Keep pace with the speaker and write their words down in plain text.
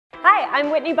Hi, I'm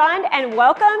Whitney Bond, and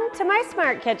welcome to my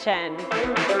Smart Kitchen.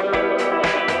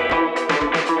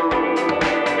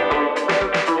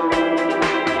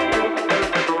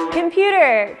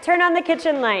 Computer, turn on the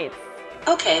kitchen lights.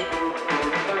 Okay.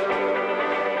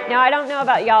 Now, I don't know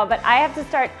about y'all, but I have to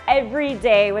start every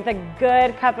day with a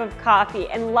good cup of coffee,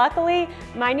 and luckily,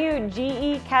 my new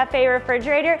GE Cafe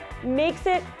refrigerator makes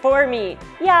it for me.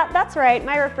 Yeah, that's right,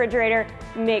 my refrigerator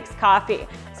makes coffee.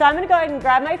 So I'm gonna go ahead and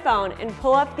grab my phone and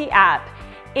pull up the app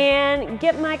and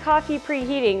get my coffee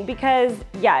preheating, because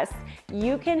yes,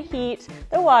 you can heat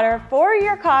the water for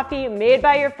your coffee made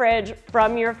by your fridge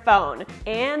from your phone.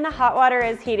 And the hot water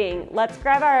is heating. Let's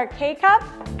grab our K-Cup.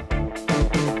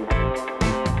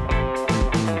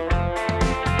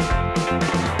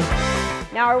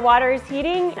 Now our water is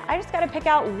heating. I just gotta pick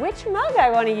out which mug I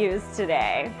wanna use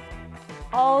today.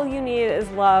 All you need is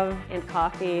love and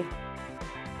coffee.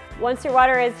 Once your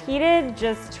water is heated,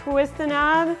 just twist the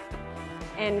knob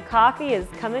and coffee is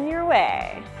coming your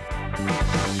way.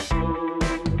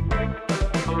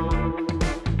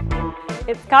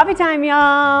 It's coffee time,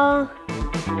 y'all.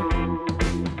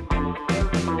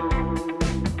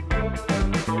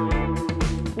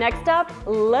 Next up,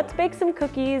 let's bake some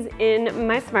cookies in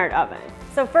my Smart Oven.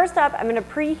 So first up, I'm gonna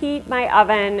preheat my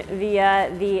oven via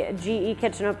the GE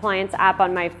Kitchen Appliance app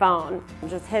on my phone.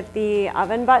 Just hit the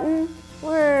oven button.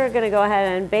 We're gonna go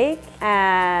ahead and bake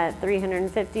at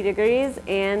 350 degrees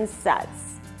and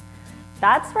sets.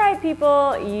 That's right,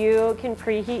 people, you can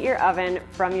preheat your oven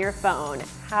from your phone.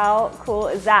 How cool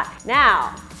is that?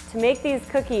 Now, to make these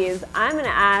cookies, I'm gonna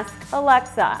ask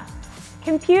Alexa,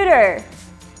 computer,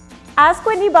 ask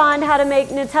Whitney Bond how to make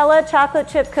Nutella chocolate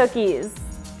chip cookies.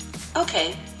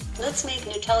 Okay, let's make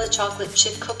Nutella chocolate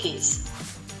chip cookies.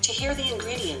 To hear the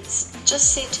ingredients,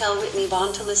 just say tell Whitney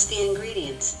Bond to list the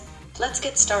ingredients. Let's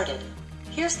get started.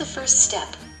 Here's the first step.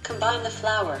 Combine the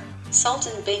flour, salt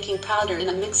and baking powder in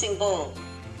a mixing bowl.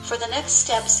 For the next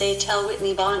step, say tell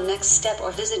Whitney Bond next step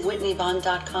or visit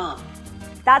whitneybond.com.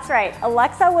 That's right,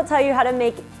 Alexa will tell you how to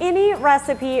make any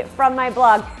recipe from my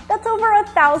blog. That's over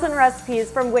 1,000 recipes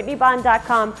from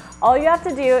whitneybond.com. All you have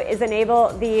to do is enable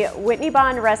the Whitney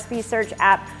Bond recipe search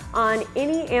app on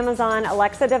any Amazon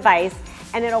Alexa device,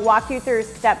 and it'll walk you through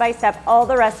step-by-step all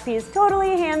the recipes,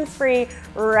 totally hands-free,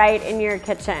 right in your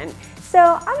kitchen. So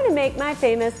I'm gonna make my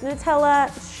famous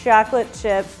Nutella chocolate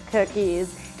chip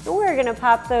cookies. And we're gonna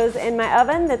pop those in my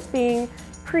oven that's being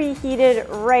preheated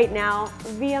right now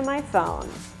via my phone.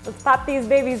 Let's pop these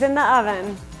babies in the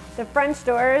oven. The French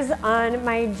doors on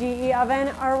my GE oven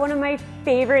are one of my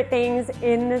favorite things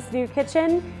in this new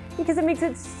kitchen because it makes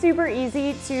it super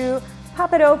easy to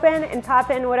pop it open and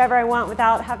pop in whatever I want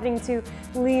without having to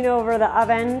lean over the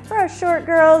oven. For us short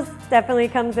girls, definitely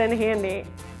comes in handy.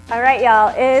 All right,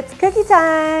 y'all, it's cookie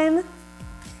time.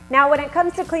 Now, when it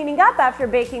comes to cleaning up after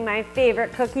baking my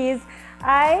favorite cookies,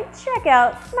 I check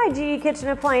out my GE Kitchen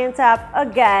Appliance app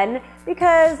again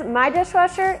because my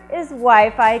dishwasher is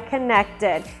Wi-Fi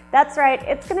connected. That's right,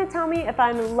 it's gonna tell me if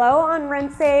I'm low on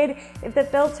rinse aid, if the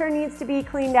filter needs to be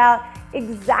cleaned out,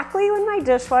 exactly when my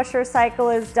dishwasher cycle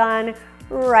is done,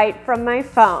 right from my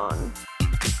phone.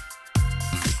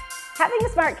 Having a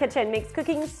smart kitchen makes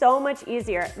cooking so much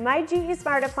easier. My GE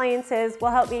Smart Appliances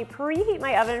will help me preheat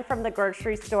my oven from the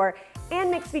grocery store and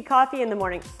mix me coffee in the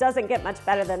morning. Doesn't get much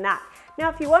better than that. Now,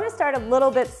 if you want to start a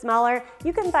little bit smaller,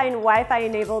 you can find Wi-Fi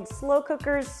enabled slow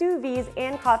cookers, sous vides,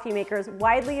 and coffee makers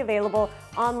widely available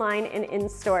online and in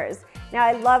stores. Now,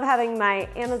 I love having my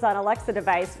Amazon Alexa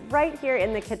device right here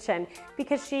in the kitchen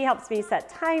because she helps me set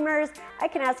timers. I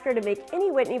can ask her to make any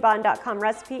whitneybond.com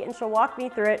recipe and she'll walk me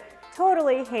through it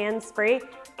totally hands-free,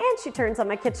 and she turns on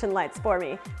my kitchen lights for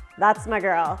me. That's my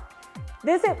girl.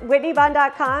 Visit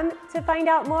whitneybond.com to find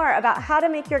out more about how to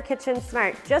make your kitchen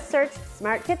smart. Just search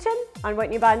Smart Kitchen on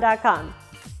whitneybond.com.